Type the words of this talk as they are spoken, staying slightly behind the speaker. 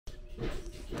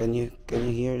Can you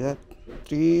hear that?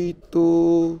 3,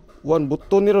 2, 1.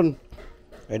 Buto ni ron.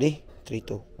 Ready? 3,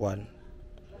 2,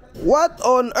 1. What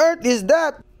on earth is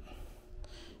that?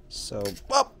 So,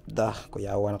 pop!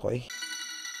 Kuyawan ako eh.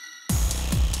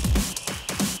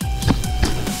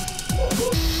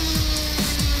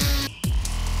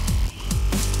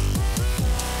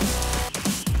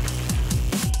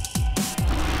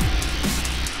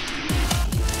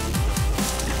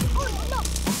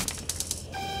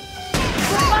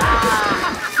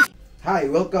 Hi,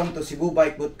 welcome to Cebu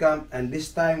Bike Bootcamp, and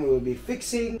this time we will be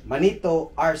fixing Manitou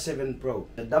R7 Pro.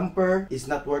 The damper is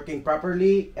not working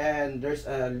properly and there's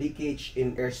a leakage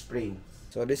in air spring.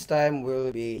 So this time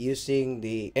we'll be using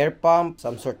the air pump,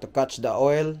 some sort to catch the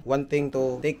oil. One thing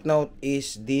to take note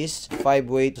is this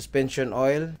 5-way suspension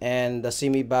oil and the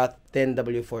semi-bath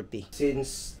 10W40.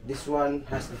 Since this one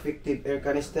has defective air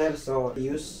canister, so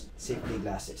use safety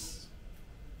glasses.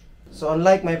 So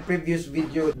unlike my previous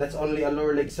video that's only a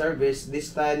lower leg service,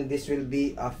 this time this will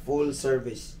be a full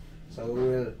service. So we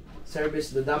will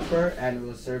service the damper and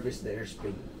we will service the air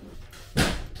spring.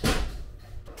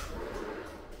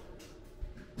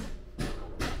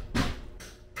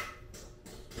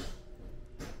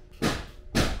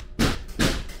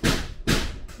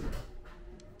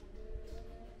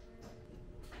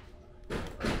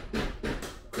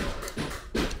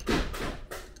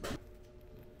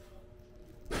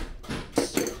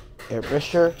 Air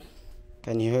pressure,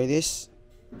 can you hear this?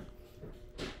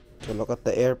 So look at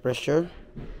the air pressure.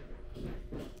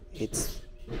 It's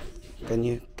can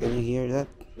you hear that?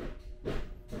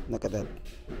 Look at that.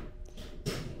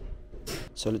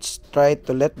 So let's try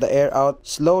to let the air out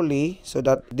slowly so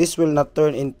that this will not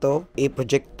turn into a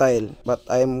projectile. But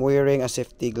I'm wearing a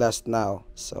safety glass now,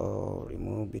 so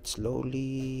remove it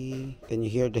slowly. Can you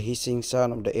hear the hissing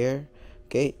sound of the air?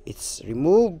 Okay, it's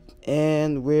removed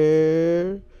and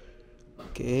we're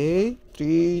okay,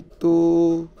 3,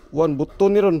 2, 1. Buto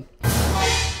ni ron.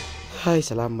 Ay,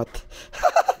 salamat.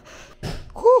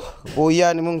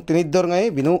 Kuya ni mong tinidor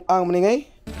ngay, binuang mo ni ngay.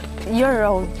 You're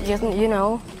old, you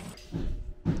know.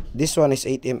 This one is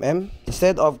 8mm.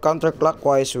 Instead of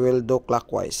counterclockwise, we'll do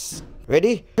clockwise.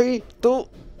 Ready? 3, 2.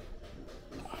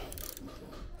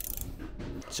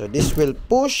 So this will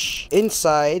push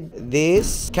inside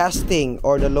this casting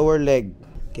or the lower leg.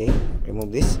 Okay,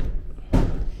 remove this.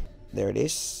 There it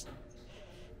is.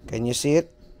 Can you see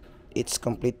it? It's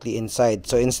completely inside.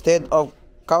 So instead of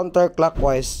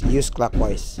counterclockwise, use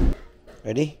clockwise.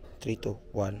 Ready? 3, 2,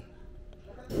 1.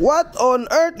 What on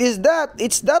earth is that?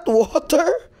 It's that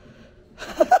water?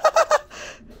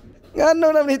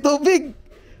 Ngano na ni tubig?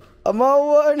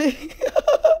 Amawa ni.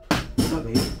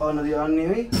 Sabi, paano diyan ni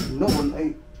eh? Noon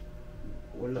ay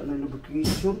wala na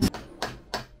lubrication.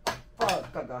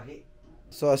 Pagkagahi.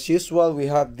 So as usual, we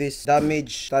have this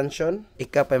damage stanchion.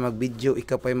 Ika pa'y mag-video,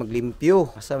 ika pa'y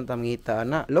maglimpyo. Asam tamngita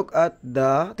na. Look at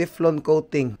the Teflon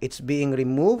coating. It's being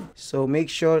removed. So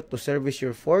make sure to service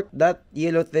your fork. That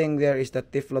yellow thing there is the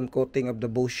Teflon coating of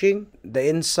the bushing. The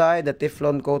inside, the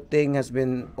Teflon coating has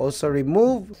been also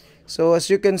removed. So as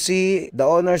you can see, the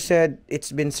owner said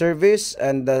it's been serviced,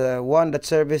 and the one that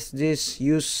serviced this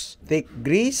use thick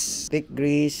grease. Thick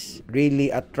grease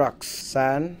really attracts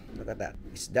sand. Look at that.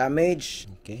 It's damaged.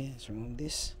 Okay, let's remove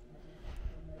this.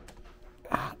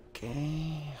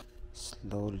 Okay.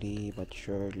 Slowly but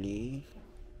surely.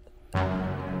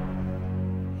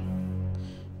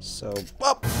 So,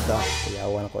 pop!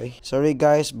 Kuyawan ko eh. Sorry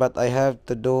guys, but I have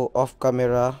to do off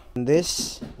camera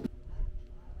this.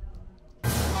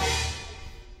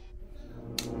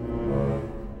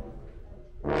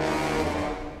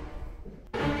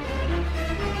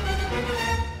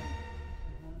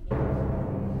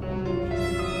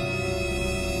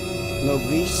 No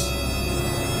grease.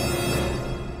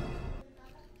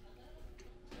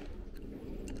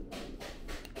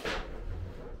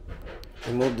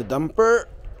 Remove the damper.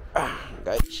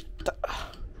 Guys,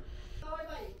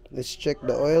 let's check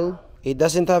the oil. It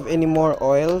doesn't have any more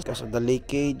oil because of the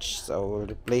leakage, so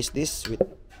we'll replace this with...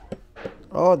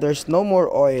 Oh, there's no more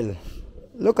oil.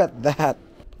 Look at that.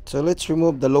 So let's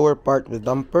remove the lower part of the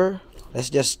damper. Let's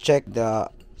just check the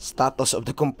status of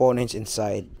the components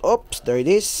inside. Oops, there it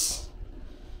is.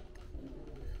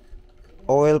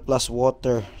 Oil plus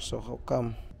water. So how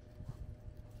come?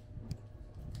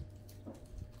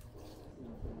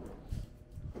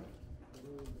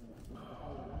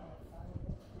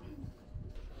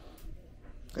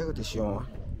 Kaya ko tisyo.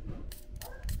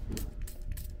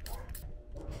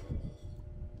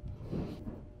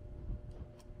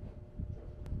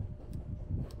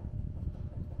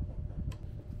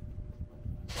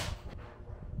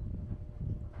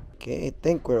 Okay, I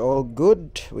think we're all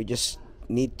good. We just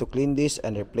need to clean this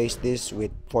and replace this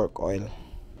with fork oil.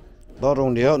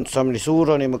 Darong diha sa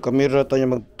lisura ni magkamera tayo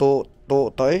magto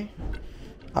tay.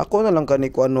 Ako na lang kani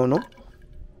ko ano no.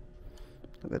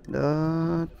 Look at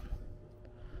that.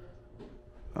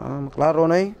 Maklaro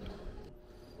na eh.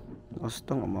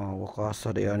 Basta nga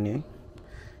mawakasa diyan eh.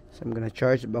 So I'm gonna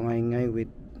charge bangay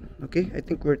with, okay, I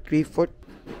think we're 3/4.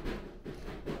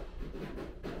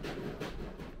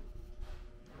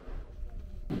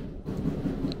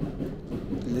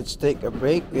 Let's take a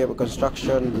break. We have a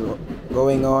construction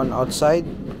going on outside.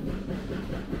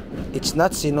 It's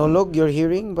not sinolog you're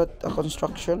hearing, but a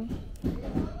construction.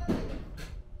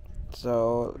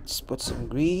 So let's put some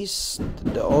grease to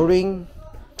the o-ring.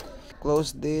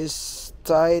 Close this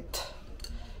tight.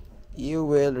 You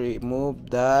will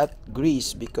remove that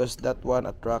grease because that one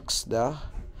attracts the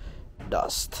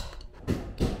dust.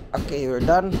 Okay, we're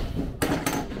done.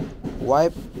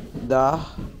 Wipe the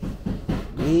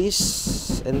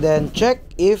grease and then check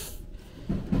if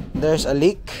there's a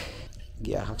leak.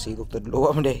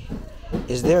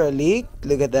 Is there a leak?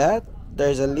 Look at that.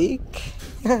 There's a leak.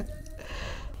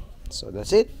 So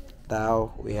that's it.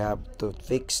 Now we have to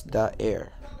fix the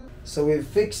air. So we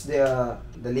fixed the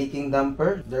leaking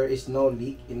damper. There is no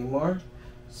leak anymore.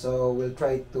 So we'll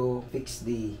try to fix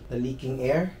the leaking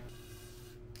air.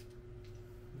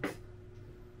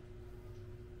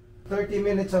 30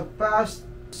 minutes have passed.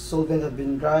 Solvent have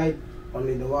been dried.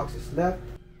 Only the wax is left.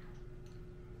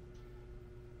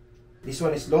 This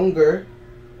one is longer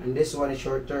and this one is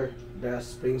shorter. The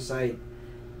spring side.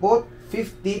 Both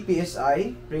 50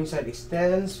 psi. Spring side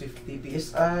extends 50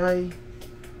 psi.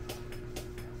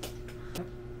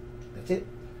 That's it.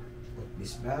 Put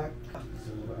this back.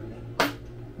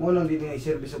 Mo lang din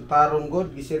i-service ang tarong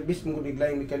god. I-service mo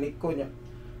bigla yung mekaniko niya.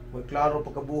 May klaro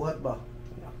pagkabuhat ba?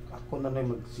 Ako na lang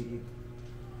magsigid.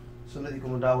 So na di ko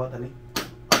madawat ani.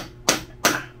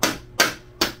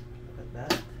 Look at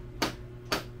that.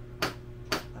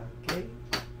 Okay.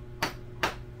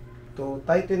 To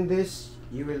tighten this,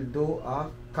 you will do a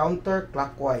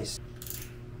counterclockwise.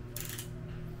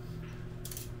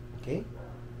 Okay.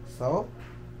 So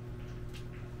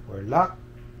we're locked.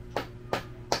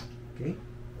 Okay.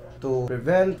 To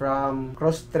prevent from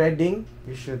cross-threading,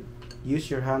 you should use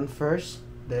your hand first,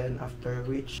 then after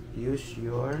which use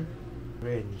your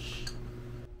wrench.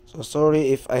 So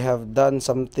sorry if I have done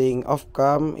something off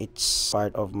cam, it's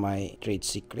part of my trade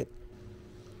secret.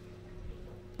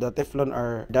 The Teflon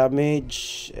are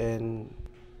damaged and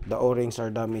the O-rings are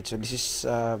damaged, so this is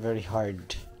very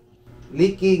hard.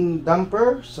 Leaking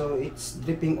damper, so it's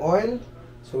dripping oil.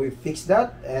 So we fixed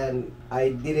that and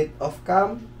I did it off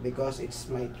cam because it's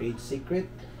my trade secret.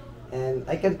 And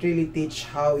I can't really teach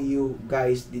how you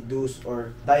guys deduce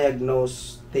or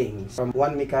diagnose things from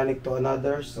one mechanic to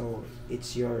another. So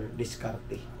it's your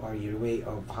discarte or your way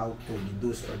of how to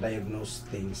deduce or diagnose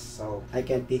things. So I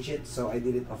can't teach it, so I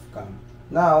did it off cam.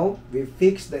 Now we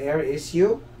fixed the air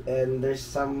issue and there's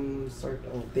some sort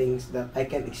of things that I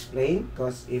can explain,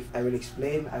 because if I will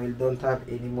explain, I will don't have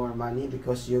any more money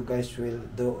because you guys will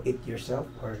do it yourself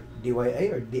or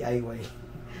DIY or DIY.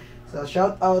 So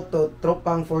shout out to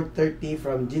Tropang 430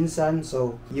 from Jinsan.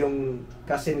 So yung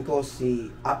cousin ko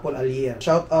si Apple Alier.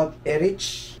 Shout out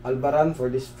Erich Albaran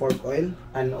for this fork oil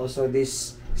and also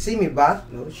this Simi Bath.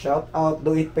 No, shout out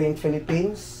Do It Paint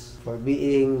Philippines for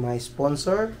being my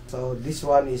sponsor. So this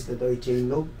one is the Doi Chain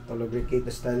Lube to lubricate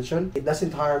the stanchion. It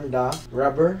doesn't harm the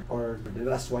rubber or the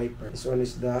dust wiper. This one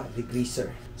is the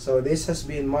degreaser. So this has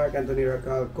been Mark Anthony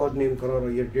Racal, codename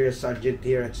Cororo, your dear sergeant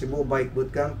here at Cebu Bike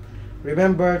Bootcamp.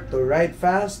 Remember to ride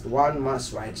fast, one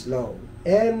must ride slow.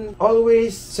 And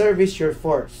always service your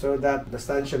fork so that the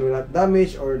stanchion will not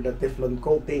damage or the Teflon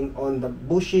coating on the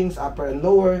bushings, upper and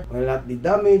lower, will not be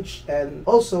damaged. And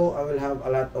also, I will have a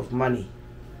lot of money.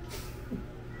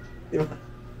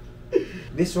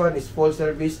 This one is full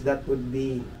service, that would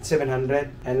be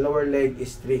 700 and lower leg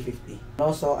is 350.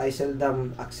 Also, I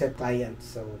seldom accept clients,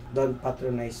 so don't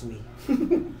patronize me.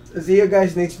 See you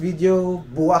guys next video,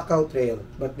 Buakaw Trail.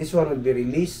 But this one will be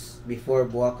released before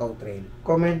Buakaw Trail.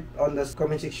 Comment on the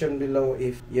comment section below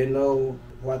if you know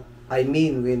what I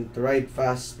mean when to ride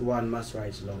fast, one must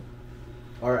ride slow.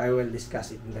 Or I will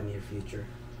discuss it in the near future.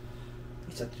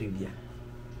 It's a trivia.